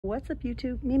What's up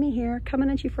YouTube? Mimi here, coming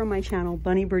at you from my channel,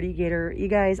 Bunny Birdy Gator. You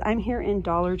guys, I'm here in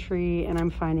Dollar Tree and I'm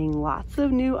finding lots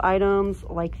of new items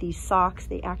like these socks.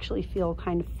 They actually feel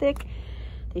kind of thick.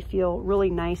 They feel really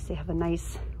nice. They have a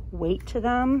nice weight to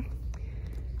them.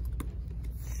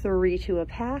 3 to a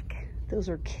pack. Those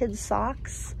are kids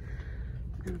socks.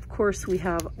 And of course we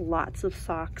have lots of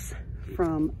socks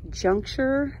from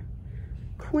Juncture,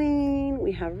 Queen.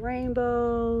 We have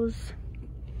rainbows.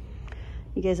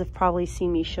 You guys have probably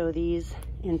seen me show these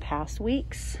in past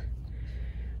weeks.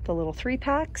 The little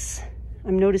 3-packs.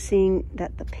 I'm noticing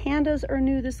that the pandas are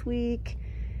new this week.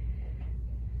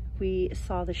 We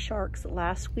saw the sharks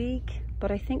last week, but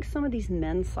I think some of these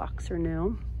men's socks are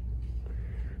new.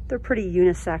 They're pretty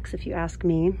unisex if you ask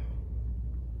me.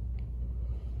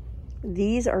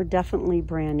 These are definitely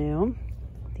brand new.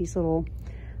 These little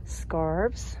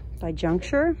scarves by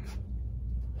Juncture.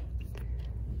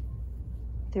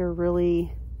 They're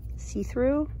really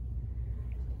see-through,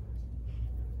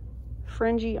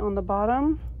 fringy on the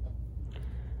bottom.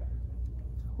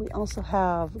 We also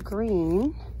have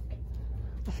green.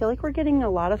 I feel like we're getting a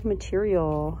lot of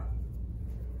material.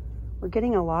 We're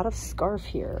getting a lot of scarf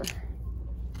here.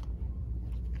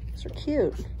 These are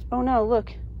cute. Oh no,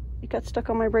 look, it got stuck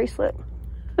on my bracelet.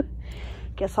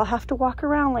 Guess I'll have to walk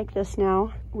around like this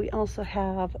now. We also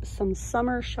have some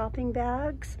summer shopping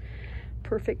bags.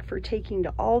 Perfect for taking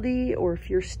to Aldi, or if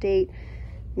your state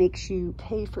makes you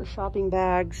pay for shopping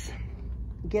bags,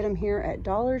 get them here at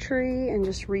Dollar Tree and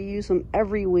just reuse them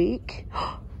every week.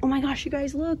 Oh my gosh, you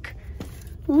guys, look.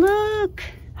 Look.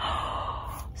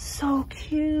 So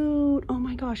cute. Oh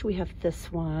my gosh, we have this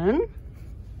one.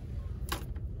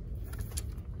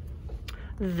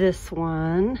 This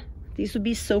one. These would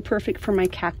be so perfect for my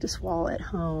cactus wall at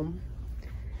home.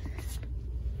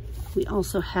 We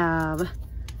also have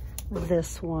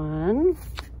this one.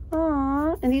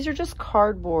 Aww, and these are just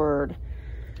cardboard.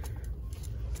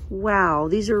 Wow,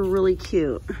 these are really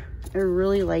cute. I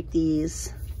really like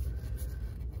these.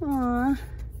 Aww.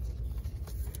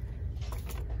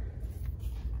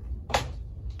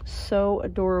 So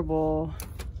adorable.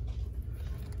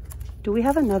 Do we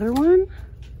have another one?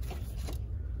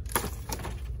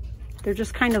 They're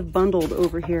just kind of bundled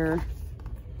over here.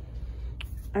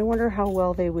 I wonder how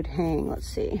well they would hang. Let's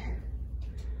see.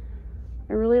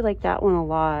 I really like that one a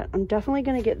lot. I'm definitely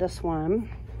gonna get this one.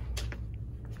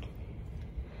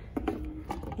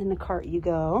 In the cart you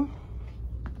go.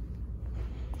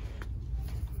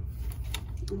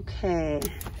 Okay.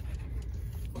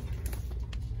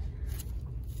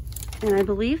 And I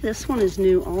believe this one is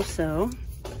new also.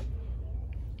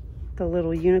 The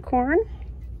little unicorn.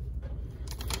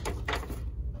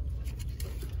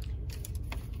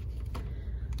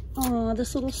 Oh,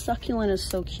 this little succulent is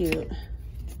so cute.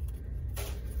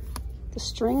 The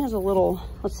string is a little,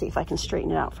 let's see if I can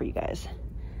straighten it out for you guys.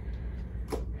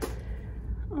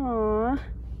 Aww.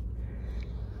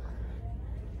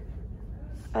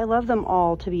 I love them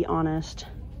all, to be honest.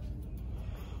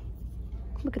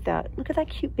 Look at that. Look at that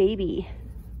cute baby.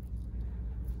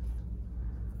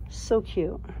 So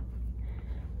cute.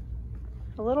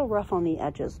 A little rough on the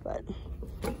edges, but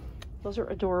those are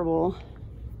adorable.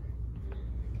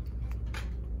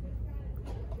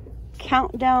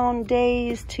 Countdown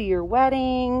days to your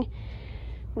wedding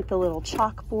with the little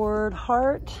chalkboard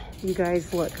heart. You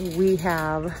guys, look, we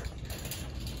have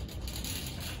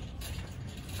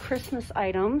Christmas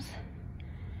items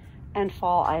and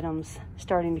fall items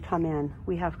starting to come in.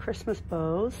 We have Christmas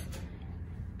bows,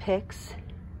 picks,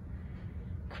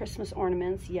 Christmas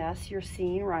ornaments. Yes, you're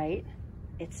seeing right.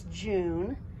 It's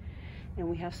June and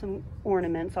we have some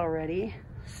ornaments already.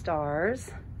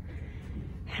 Stars,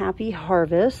 Happy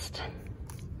Harvest,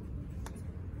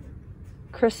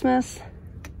 Christmas,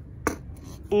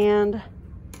 and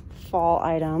fall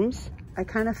items. I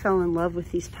kind of fell in love with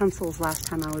these pencils last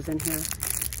time I was in here.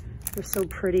 They're so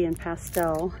pretty and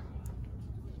pastel.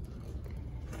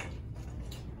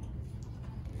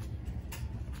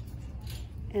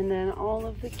 And then all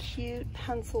of the cute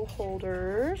pencil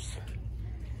holders.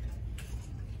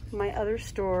 My other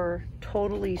store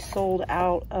totally sold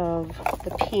out of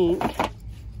the pink.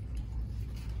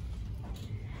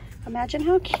 Imagine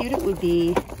how cute it would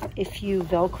be if you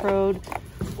Velcroed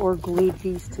or glued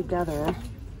these together.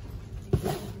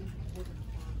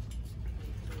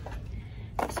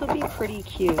 This would be pretty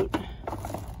cute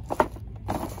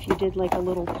if you did like a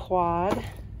little quad.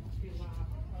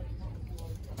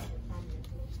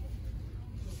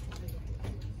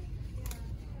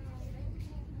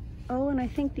 Oh, and I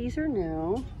think these are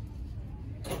new.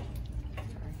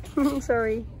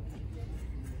 Sorry.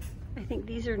 I think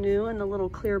these are new in the little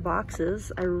clear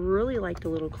boxes. I really like the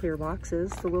little clear boxes.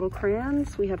 The little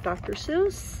crayons, we have Dr.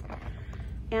 Seuss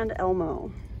and Elmo.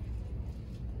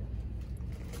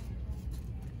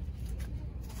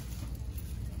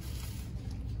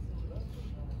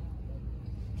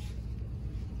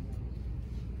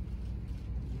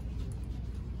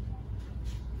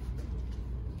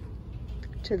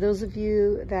 To those of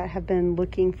you that have been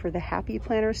looking for the Happy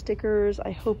Planner stickers,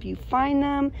 I hope you find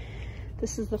them.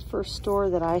 This is the first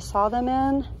store that I saw them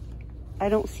in. I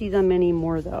don't see them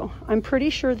anymore though. I'm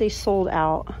pretty sure they sold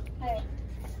out.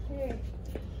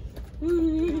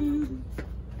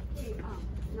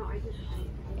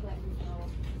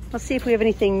 Let's see if we have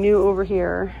anything new over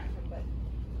here.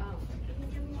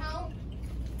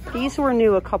 These were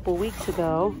new a couple weeks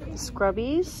ago.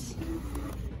 Scrubbies.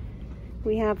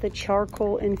 We have the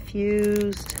charcoal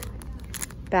infused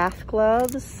bath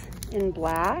gloves in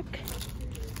black,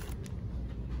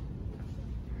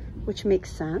 which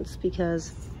makes sense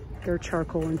because they're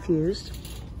charcoal infused.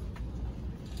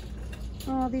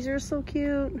 Oh, these are so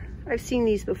cute. I've seen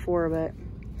these before, but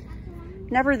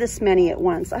never this many at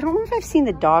once. I don't know if I've seen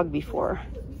the dog before.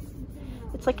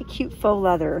 It's like a cute faux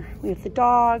leather. We have the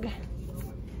dog,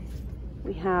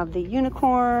 we have the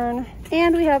unicorn,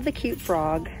 and we have the cute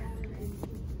frog.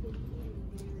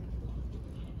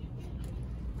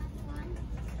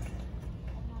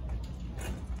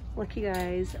 Look, you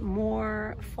guys,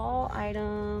 more fall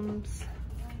items.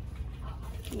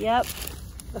 Yep,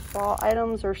 the fall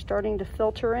items are starting to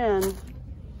filter in.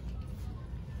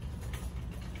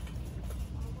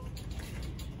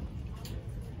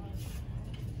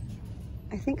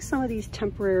 I think some of these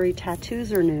temporary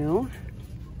tattoos are new.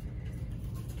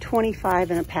 25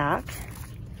 in a pack.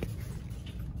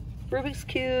 Rubik's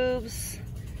Cubes,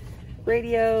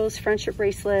 radios, friendship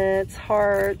bracelets,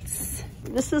 hearts.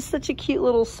 This is such a cute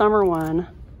little summer one.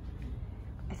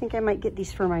 I think I might get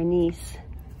these for my niece.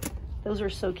 Those are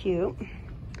so cute.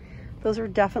 Those are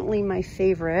definitely my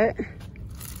favorite.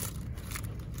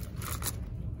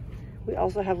 We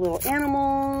also have little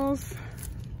animals.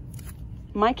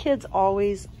 My kids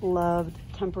always loved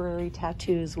temporary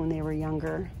tattoos when they were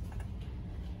younger.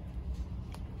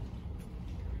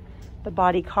 The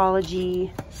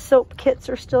Bodycology soap kits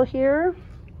are still here.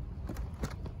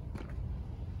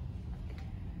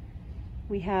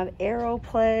 We have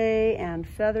Aeroplay and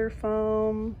Feather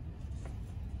Foam.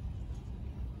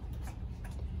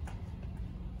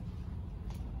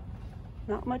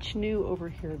 Not much new over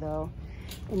here though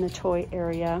in the toy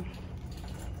area.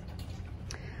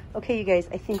 Okay, you guys,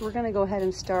 I think we're gonna go ahead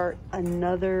and start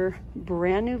another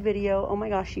brand new video. Oh my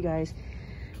gosh, you guys,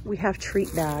 we have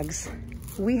treat bags.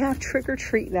 We have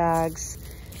trick-or-treat bags.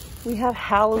 We have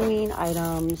Halloween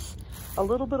items, a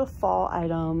little bit of fall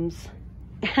items,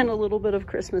 and a little bit of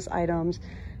Christmas items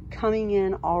coming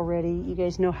in already. You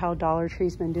guys know how Dollar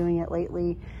Tree's been doing it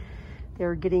lately.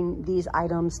 They're getting these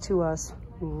items to us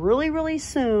really, really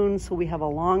soon, so we have a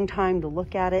long time to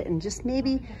look at it and just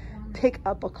maybe pick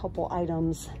up a couple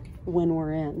items when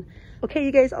we're in. Okay,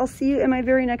 you guys, I'll see you in my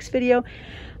very next video.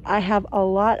 I have a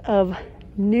lot of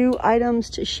new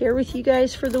items to share with you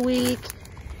guys for the week.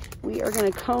 We are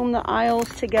gonna comb the aisles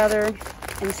together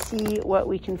and see what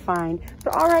we can find.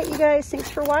 But all right, you guys, thanks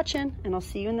for watching, and I'll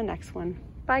see you in the next one.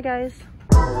 Bye, guys.